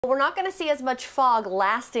We're not going to see as much fog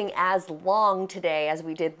lasting as long today as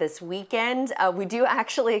we did this weekend. We do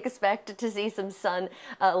actually expect to see some sun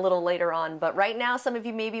a little later on, but right now some of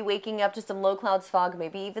you may be waking up to some low clouds fog,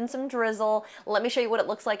 maybe even some drizzle. Let me show you what it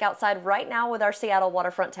looks like outside right now with our Seattle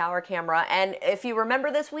waterfront tower camera. And if you remember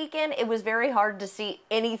this weekend, it was very hard to see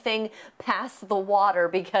anything past the water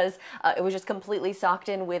because it was just completely socked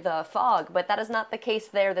in with fog, but that is not the case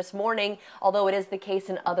there this morning, although it is the case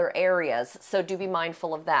in other areas, so do be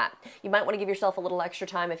mindful of that. You might want to give yourself a little extra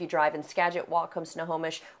time if you drive in Skagit, Whatcom,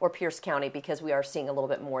 Snohomish, or Pierce County because we are seeing a little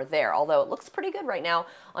bit more there, although it looks pretty good right now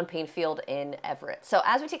on Painfield in Everett. So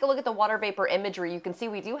as we take a look at the water vapor imagery, you can see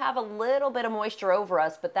we do have a little bit of moisture over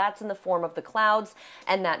us, but that's in the form of the clouds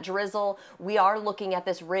and that drizzle. We are looking at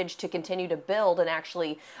this ridge to continue to build and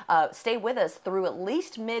actually stay with us through at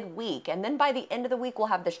least midweek, and then by the end of the week we'll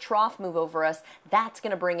have this trough move over us. That's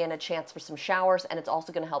going to bring in a chance for some showers, and it's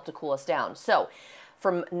also going to help to cool us down. So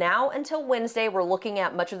from now until Wednesday, we're looking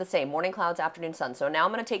at much of the same. Morning clouds, afternoon sun. So now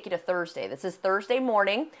I'm going to take you to Thursday. This is Thursday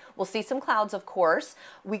morning. We'll see some clouds, of course.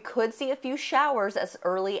 We could see a few showers as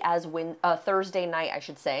early as Thursday night, I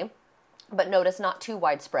should say. But notice not too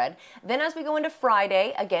widespread. Then as we go into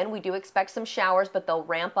Friday, again, we do expect some showers, but they'll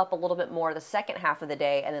ramp up a little bit more the second half of the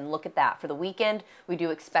day. And then look at that. For the weekend, we do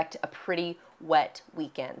expect a pretty wet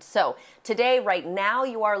weekend. So today, right now,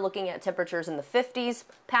 you are looking at temperatures in the 50s,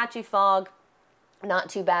 patchy fog. Not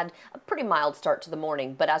too bad, a pretty mild start to the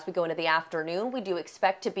morning, but as we go into the afternoon, we do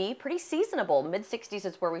expect to be pretty seasonable. Mid-60s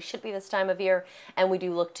is where we should be this time of year, and we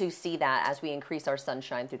do look to see that as we increase our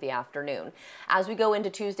sunshine through the afternoon. As we go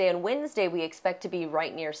into Tuesday and Wednesday, we expect to be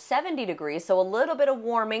right near 70 degrees, so a little bit of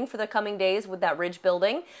warming for the coming days with that ridge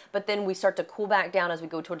building, but then we start to cool back down as we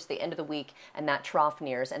go towards the end of the week, and that trough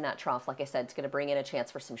nears, and that trough, like I said, is going to bring in a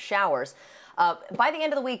chance for some showers by the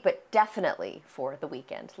end of the week, but definitely for the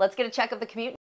weekend. Let's get a check of the commute.